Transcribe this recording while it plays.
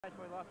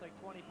Actually lost like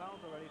 20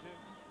 pounds already, too.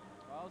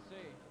 I'll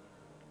see.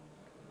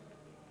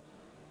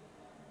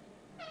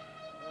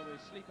 We'll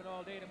be sleeping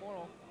all day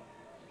tomorrow.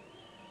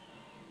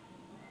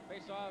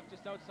 Face off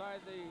just outside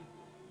the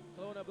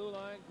Kelowna blue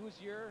line.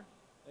 Gouzier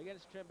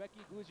against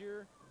Trembecki.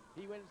 Gouzier,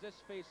 he wins this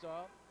face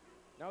off.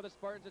 Now the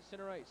Spartans at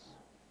center ice.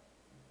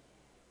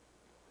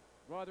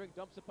 Rothering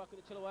dumps the puck in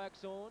the Chilliwack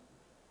zone.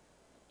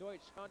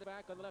 Deutsch found it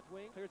back on the left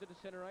wing, clears it to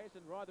center ice,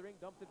 and Rothering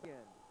dumps it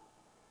again.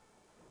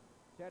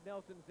 Ted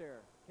Nelson's there.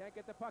 Can't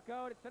get the puck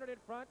out. It's centered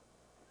in front.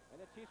 And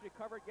the Chiefs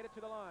recover it, get it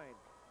to the line.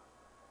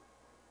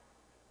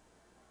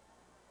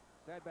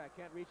 Sandback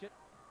can't reach it.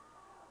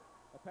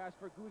 A pass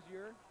for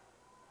Gouzier.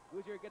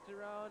 Gouzier gets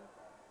around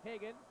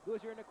Hagen.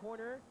 Gouzier in the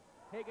corner.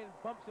 Hagen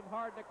bumps him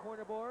hard in the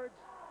corner boards.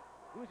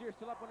 Gouzier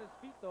still up on his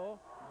feet, though.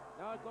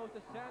 Now it goes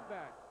to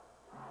Sandback.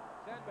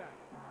 Sandback.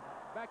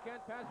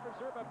 Backhand pass for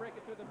Zerba,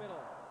 breaking through the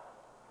middle.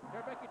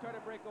 Trembecki trying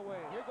to break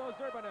away. Here goes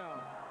Zerba now.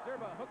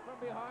 Zerba hooked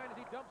from behind as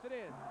he dumps it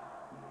in.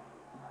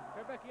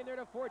 Trembecki in there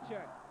to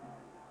forecheck.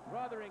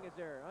 Rothering is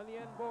there on the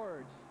end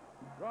boards.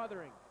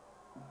 Rothering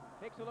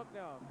takes a look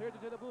now. Clears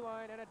it to the blue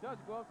line, and it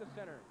does go out to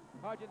center.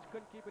 Hodgins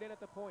couldn't keep it in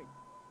at the point.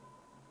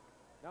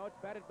 Now it's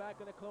batted back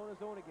in the Kelowna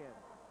zone again.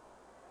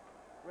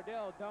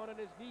 Riddell down on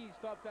his knees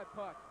stops that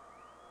puck.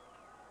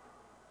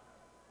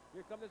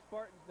 Here come the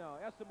Spartans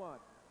now. Esamon.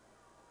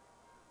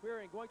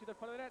 Queering, going to the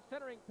front of the net.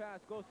 Centering pass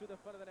goes through the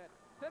front of the net.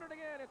 Centered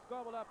again. It's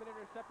gobbled up and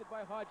intercepted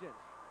by Hodgins.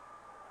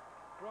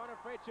 For Honor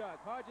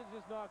Freychuk. Hodgins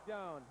is knocked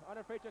down.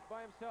 Honor Freychuk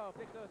by himself.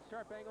 Takes a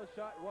sharp angle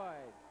shot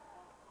wide.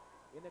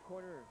 In the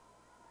corner.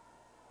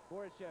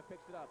 Borishev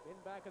picks it up. In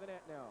back of the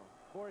net now.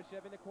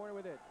 Borishev in the corner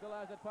with it. Still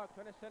has that puck.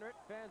 Trying to center it.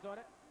 Fans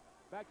on it.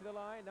 Back to the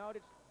line. Now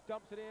it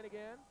dumps it in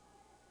again.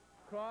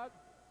 Krog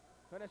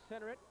trying to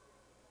center it.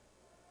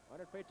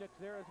 Honor Freychuk's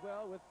there as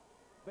well with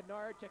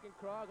Bernard checking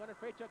Krog. Honor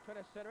Freychuk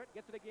trying to center it.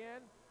 Gets it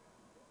again.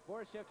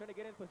 Borishev trying to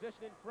get in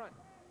position in front.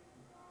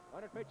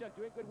 Honor Freychuk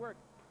doing good work.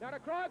 Now to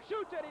Krog,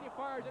 shoots it, and he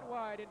fires it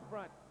wide in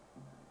front.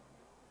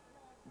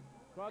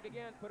 Krog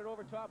again, put it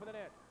over top of the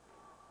net.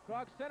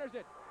 Krog centers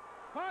it.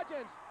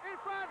 Hodgins in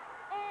front.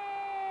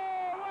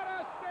 Oh, what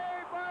a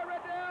save by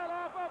Riddell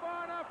off of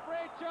Honor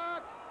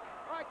Freychuk.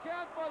 I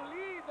can't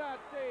believe that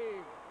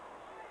save.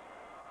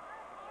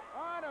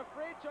 Honor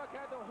Freychuk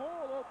had the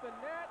whole open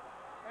net,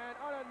 and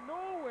out of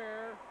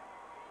nowhere,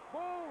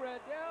 Bo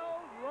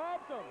Riddell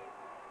robs him.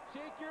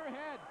 Shake your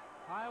head.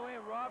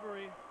 Highway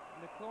robbery.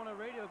 And the Kelowna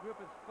radio group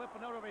is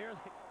flipping out over here.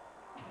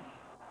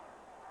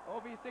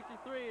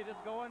 OB63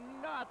 just going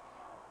nuts.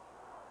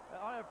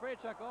 Honor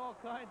Freychuk all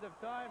kinds of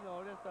time,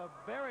 though, just to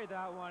bury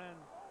that one. And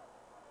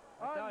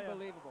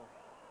unbelievable.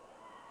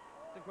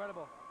 It's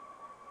incredible.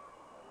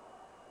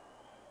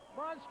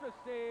 Monstrous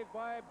save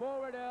by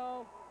Bo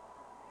Riddell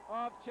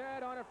of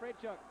Chad Honor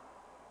Freychuk.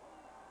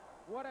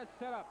 What a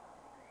setup.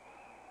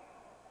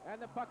 And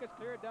the puck is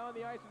cleared down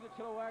the ice of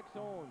the Chilliwack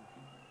zone.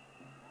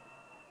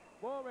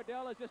 Bo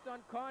Riddell is just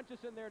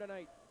unconscious in there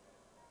tonight.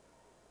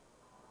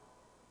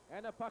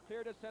 And the puck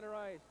cleared to center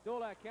ice.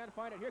 Dolak can't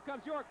find it. Here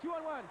comes York,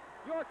 2-on-1.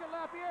 York and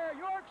Lapierre.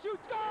 York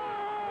shoots. Goal!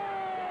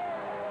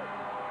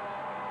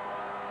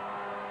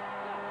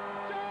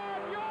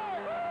 John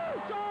York!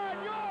 John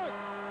York!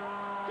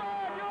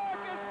 John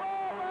York is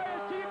bowled by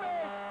his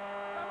teammate.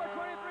 Number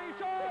 23,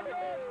 Sean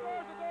York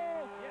scores a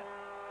goal. Yes.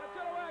 The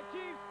Chilliwack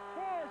Chiefs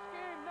force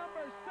game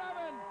number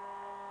 7.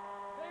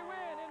 They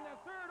win in the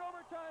third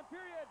overtime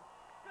period.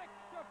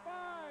 6-5.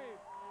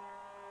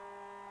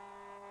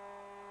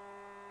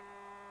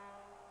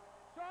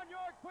 Sean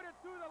York put it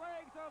through the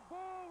legs of Bo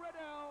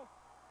Riddell,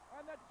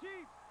 and the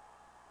Chiefs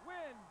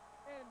win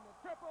in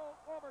triple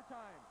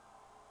overtime.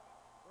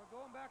 We're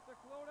going back to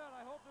Kelowna, and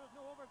I hope there's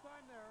no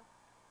overtime there.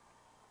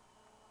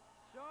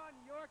 Sean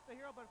York, the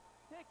hero, but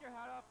take your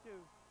hat off to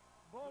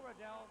Bo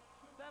Riddell,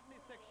 76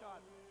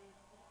 shots.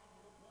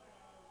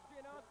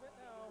 The announcement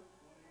now.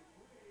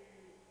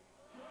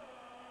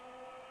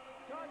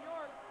 Sean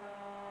York.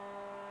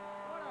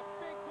 What a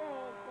big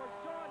goal for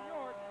Sean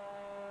York.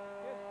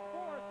 His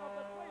fourth of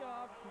the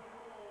playoffs.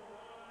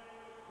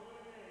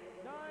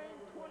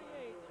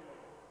 9:28.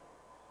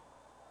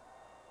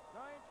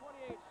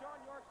 9:28. Sean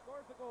York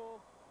scores the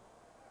goal.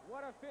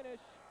 What a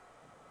finish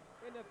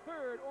in the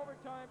third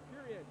overtime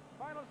period.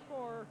 Final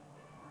score,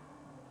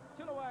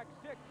 Chilliwack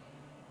 6,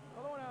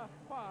 Kelowna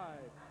 5.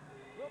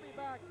 We'll be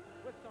back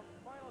with some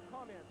final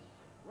comments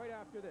right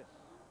after this.